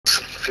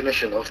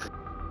finish it off.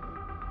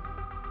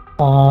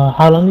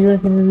 How long do you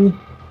reckon it'll be?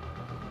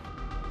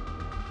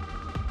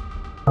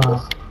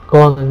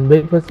 Go on and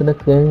wait for the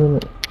next game,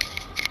 isn't it?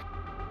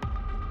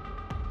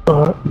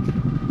 Alright.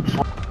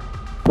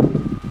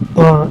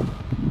 Alright.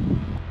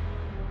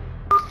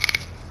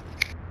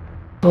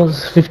 That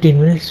was 15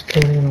 minutes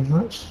playing a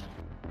match.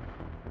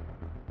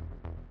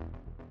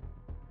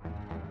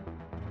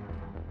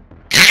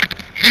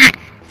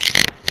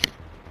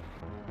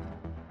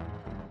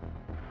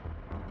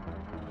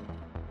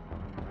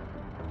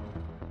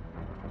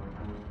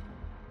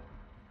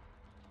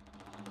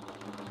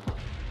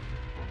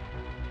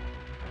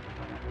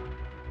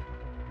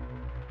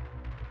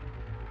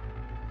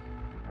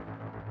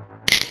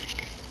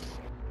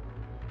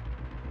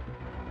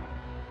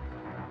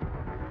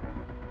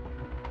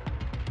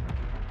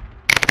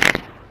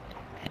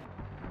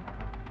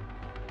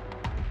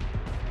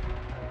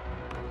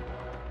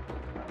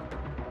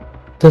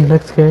 The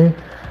next game.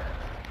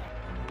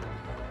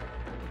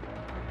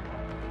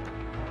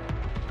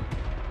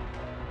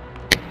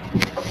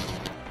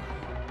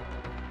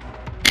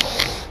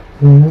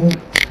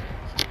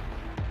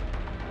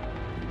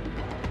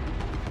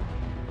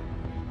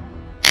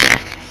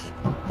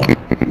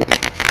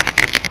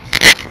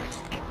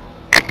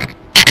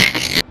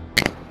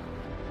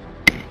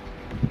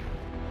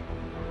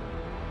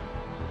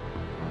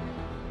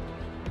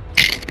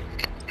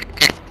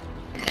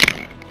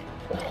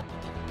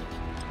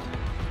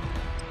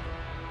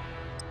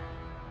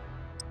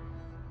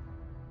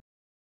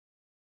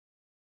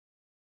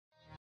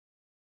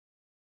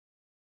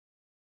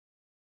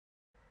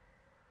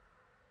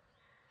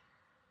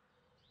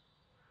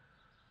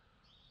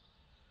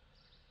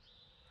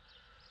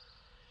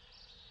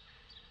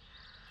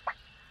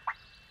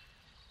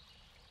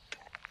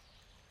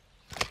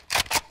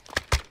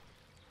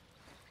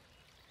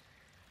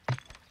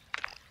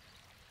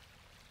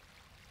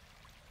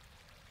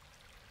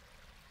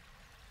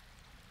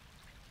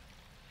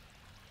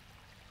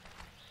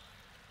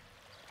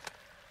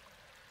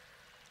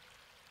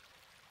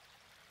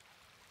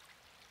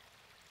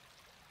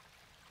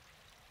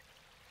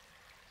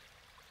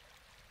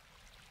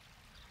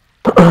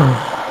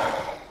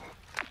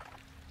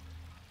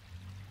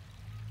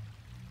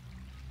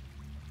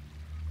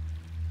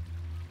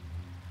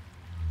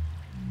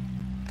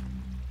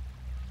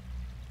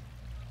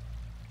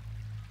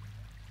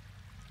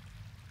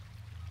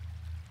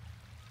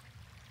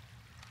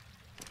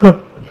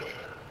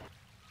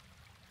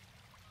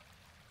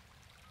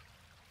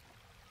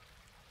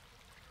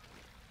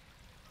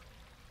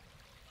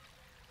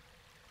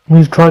 We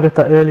need to try to get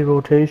that early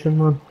rotation,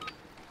 man.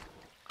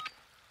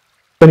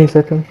 20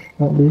 seconds,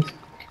 at least.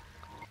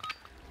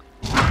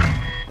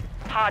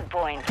 Hard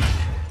point.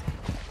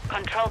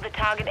 Control the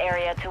target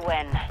area to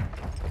win.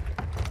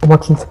 I'm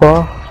watching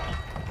Spa.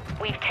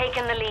 We've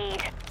taken the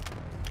lead.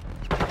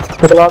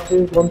 The last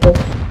two, one thing.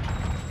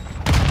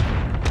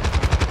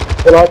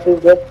 The last two,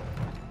 good.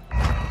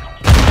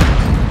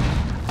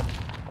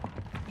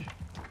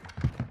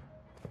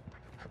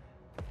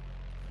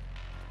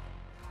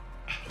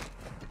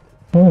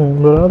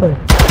 Where are they?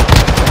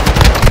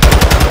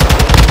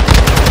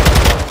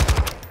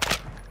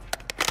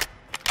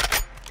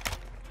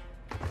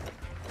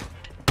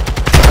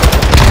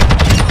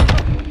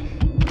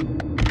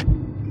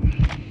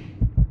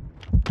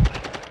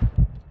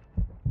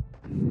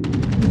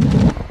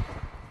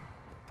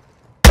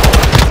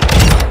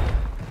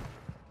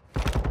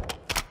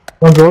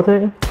 One's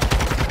rotating.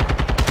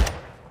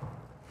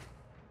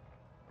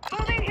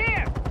 Moving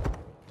here.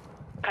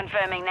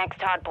 Confirming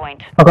next hard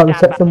point. I got the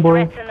section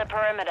boy. Threats in the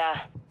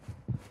perimeter.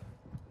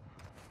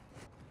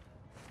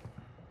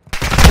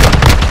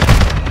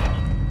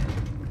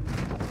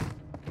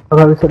 I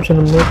got reception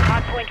in mid.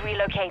 Hard point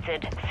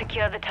relocated.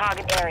 Secure the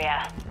target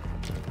area.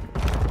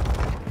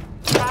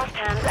 Fast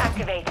hands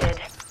activated.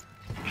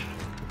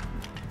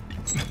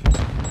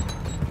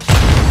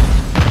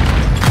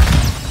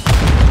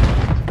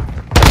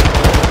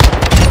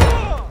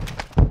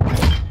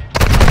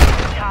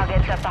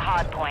 Targets at the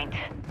hard point.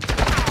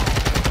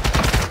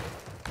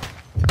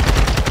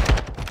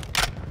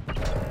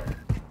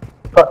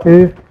 Got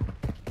two.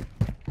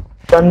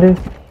 Standing.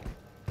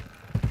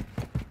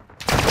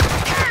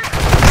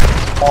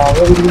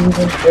 What are you doing?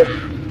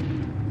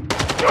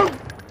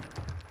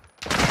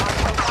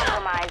 Hardpoint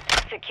compromised.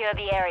 Secure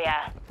the area.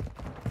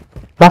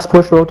 Last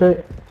push,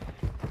 rotate.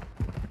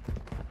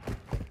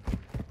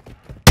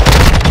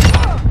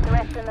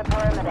 Threats in the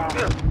perimeter.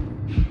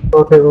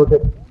 Rotate,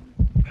 rotate.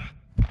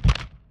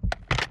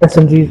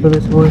 SMGs for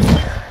this one.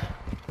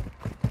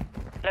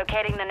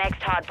 Locating the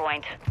next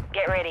hardpoint.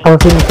 Get ready. I'm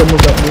seeing some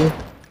of that new.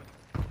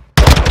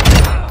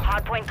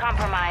 Hardpoint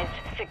compromised.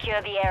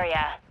 Secure the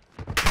area.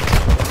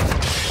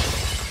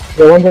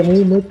 The one's at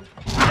me, mid.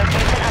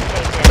 Location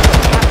updated.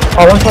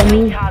 Oh, one's at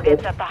me.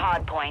 Targets at the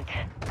hardpoint.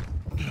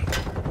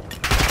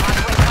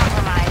 Hardpoint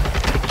compromised.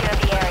 Secure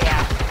the area.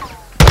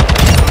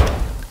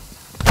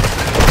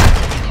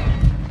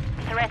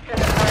 Threats in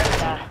the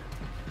perimeter.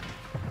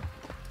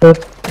 Good.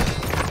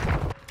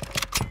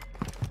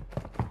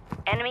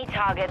 Enemy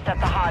target targets at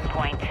the hard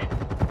point.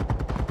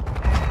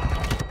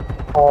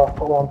 Oh,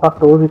 come on, back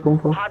doors he come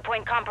from. Hard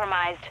point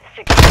compromised.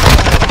 Secure the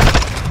area.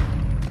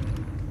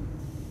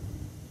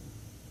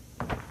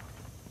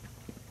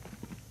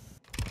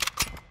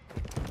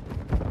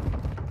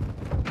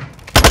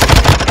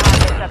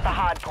 Targets at the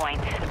hard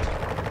point.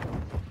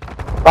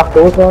 Back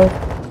doors, guys.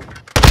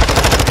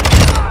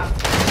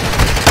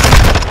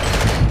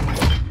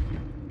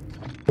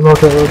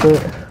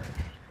 Rotate.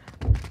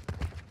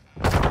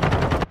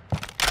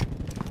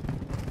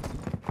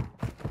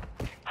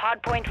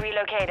 Hard point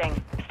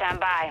relocating. Stand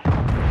by.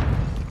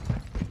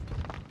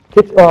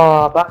 Kids,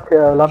 back,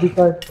 lobby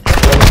side.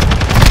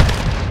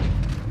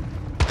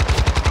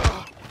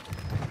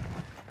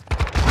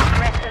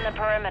 Rest in the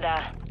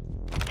perimeter.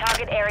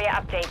 Target area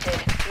updated.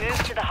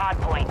 Move to the hard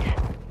point.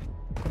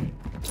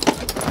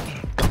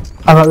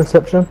 I'm at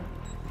reception.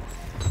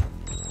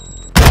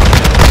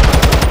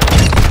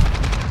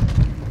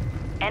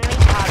 Enemy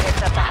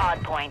targets at the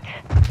hard point.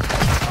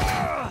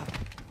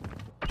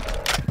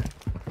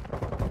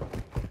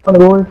 On the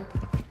boys.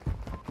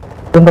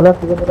 On the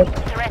left, on the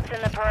left. Threats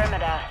in the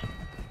perimeter.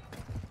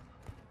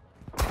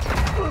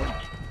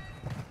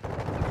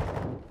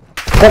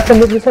 Reception,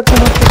 mid reception.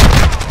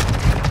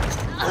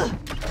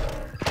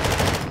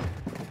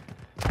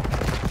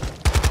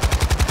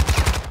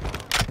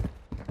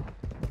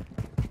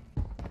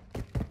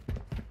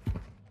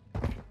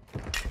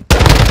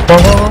 Go.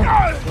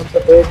 What's the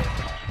big?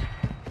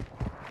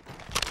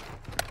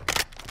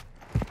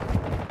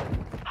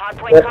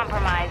 Hardpoint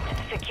compromised.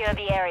 Secure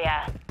the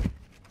area.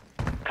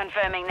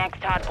 Confirming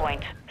next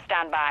hardpoint.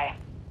 Stand by.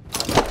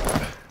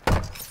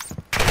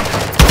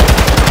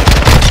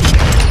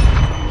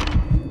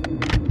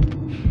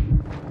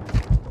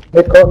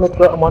 Mid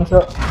cut, I'm one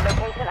shot.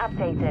 Location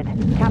updated.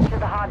 Capture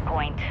the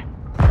hardpoint.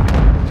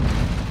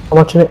 I'm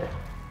watching it.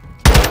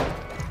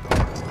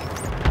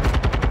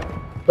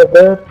 Get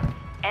there.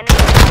 Enemy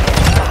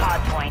targets at the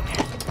hardpoint.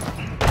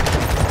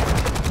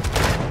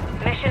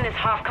 Mission is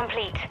half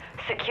complete.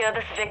 Secure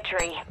this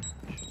victory.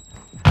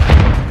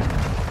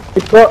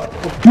 Mid cut.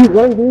 Shoot,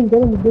 get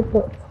him, mid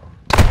cut.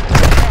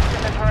 Rest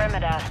in the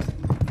perimeter.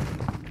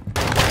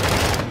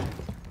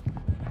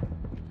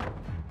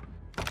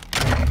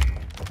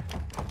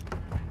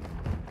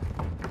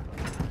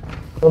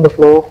 On the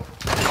floor,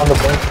 on the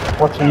bench,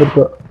 watching mid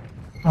cut.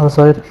 Other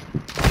side.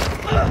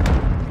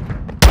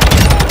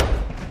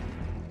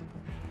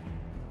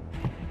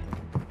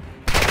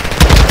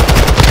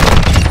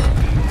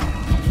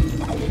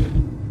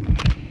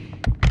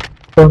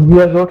 So you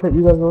guys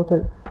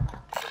rotate.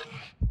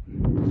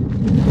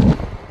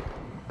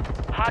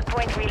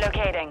 Hardpoint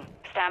relocating.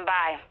 Stand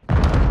by.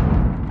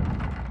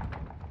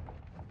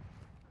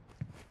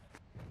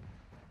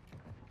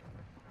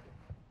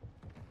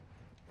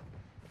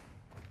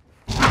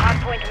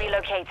 Hardpoint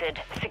relocated.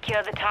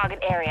 Secure the target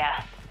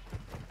area.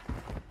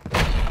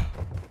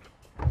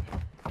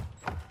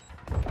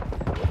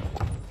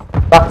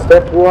 Back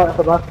step, wall at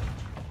the back.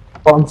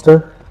 Bottom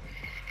stair.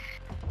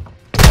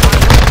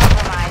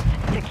 Compromised.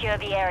 Secure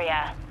the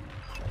area.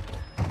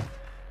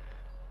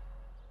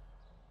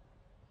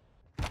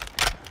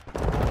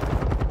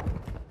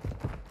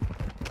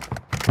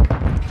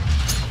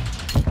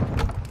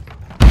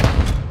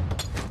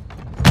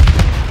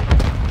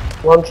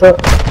 One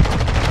shot.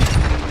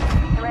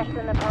 Rest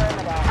in the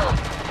perimeter.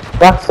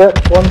 Back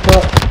step, one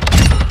shot.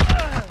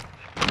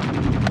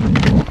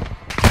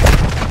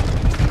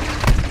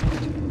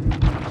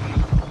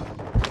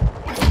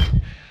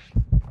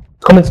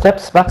 Coming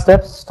steps, back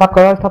steps, top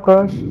garage.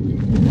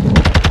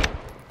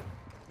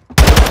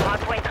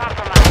 Hardpoint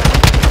compromised.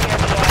 Secure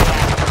the area.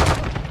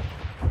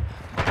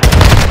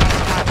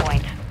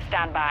 Hardpoint.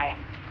 Stand by.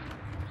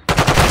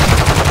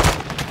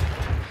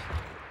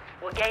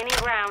 We're gaining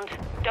ground.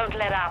 Don't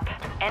let up.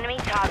 Enemy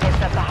targets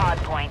at the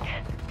hardpoint.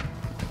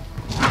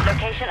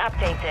 Location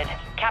updated.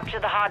 Capture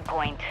the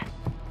hardpoint.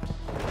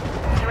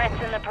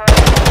 Threats in the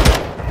perimeter.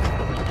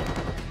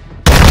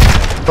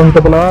 On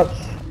double arch.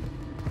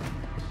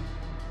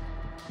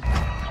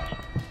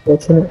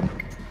 Watching it.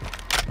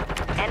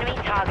 Enemy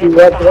targets at the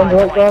Right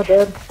hardpoint.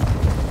 dead.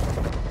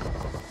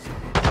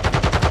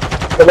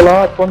 Double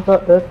arch, one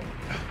shot, dead.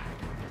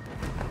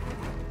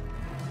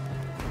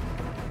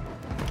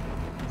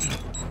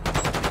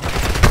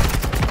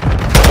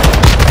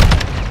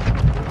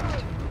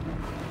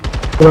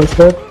 One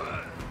dead.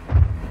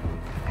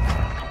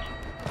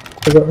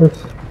 I got this.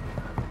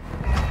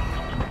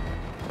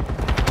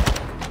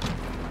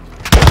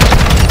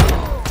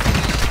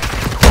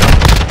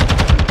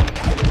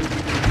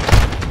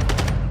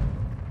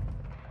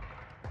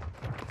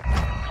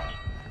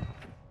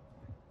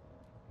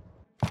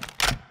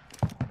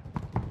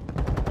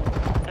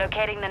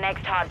 Locating the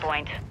next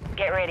hardpoint.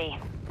 Get ready.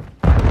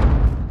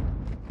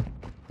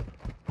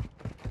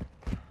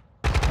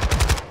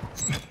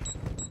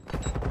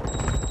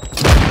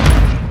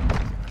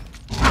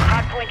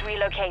 Hardpoint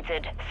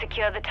relocated.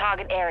 Secure the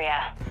target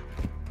area.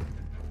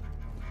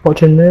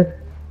 Watching mid.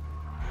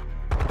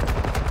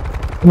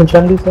 Coming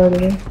Chandy side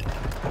again.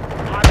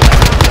 Hardpoint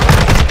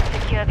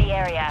compromised. Secure the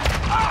area.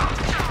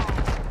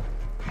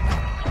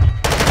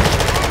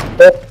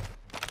 step.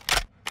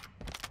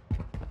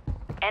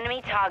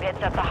 Enemy targets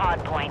at the hard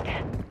point.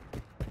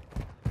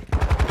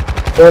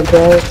 Good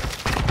guys.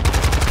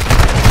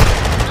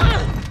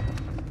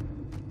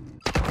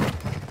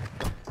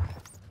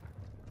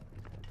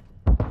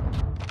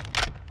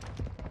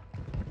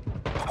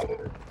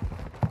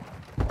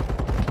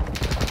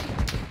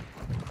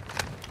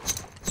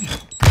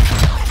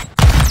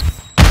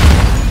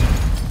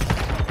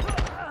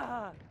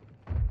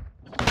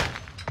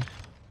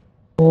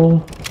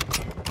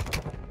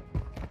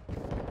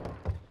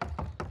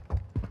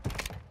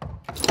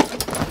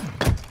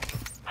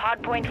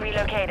 Hardpoint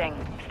relocating.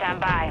 Stand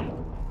by.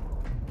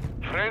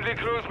 Friendly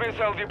cruise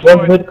missile One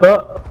deployed. hit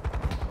cut.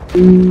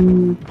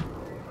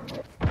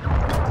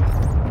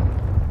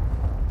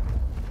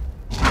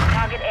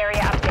 Target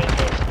area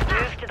updated.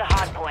 Move to the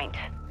hardpoint.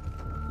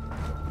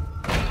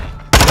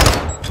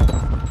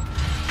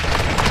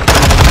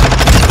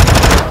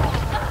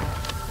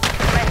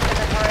 Rest of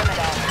the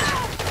perimeter.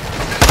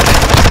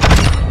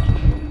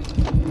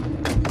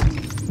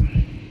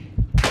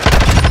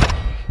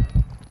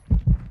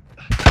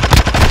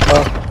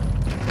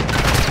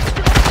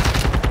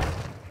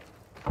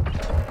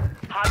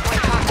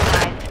 Hardpoint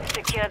compromised.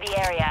 Secure the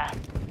area.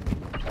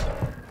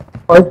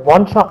 Oh, it's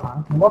one shot,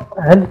 man. What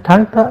the hell?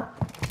 Tank that?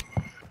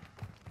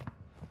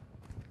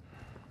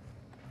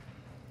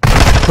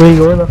 Where you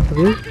going after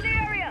this? Rest of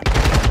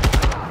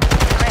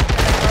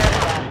the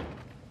perimeter.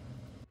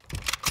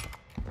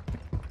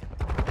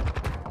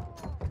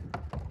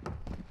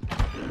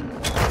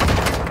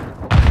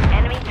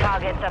 Enemy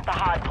targets at the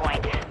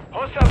hardpoint.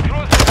 Hostile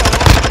cruise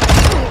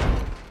missile.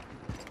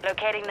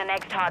 Locating the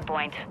next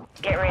hardpoint.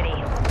 Get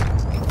ready.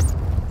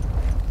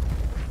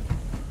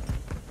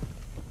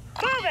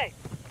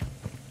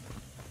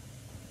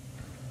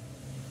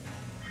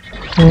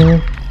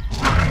 Moving!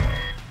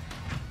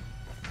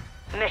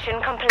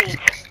 Mission complete.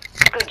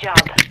 Good job.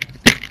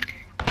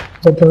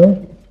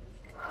 Okay.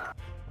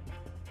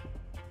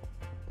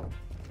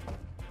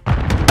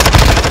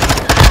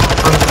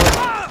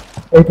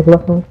 8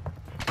 o'clock now.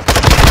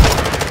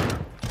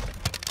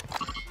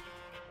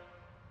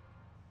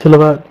 Till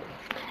about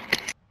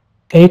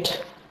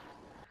 8.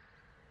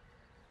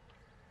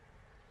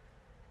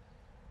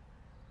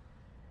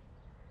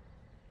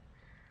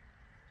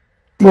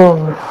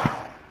 Whoa.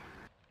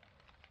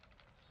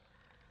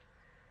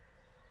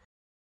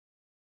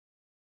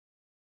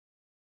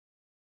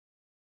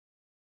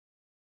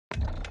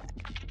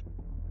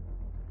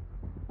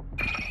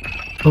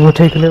 We'll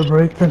take a little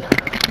break then.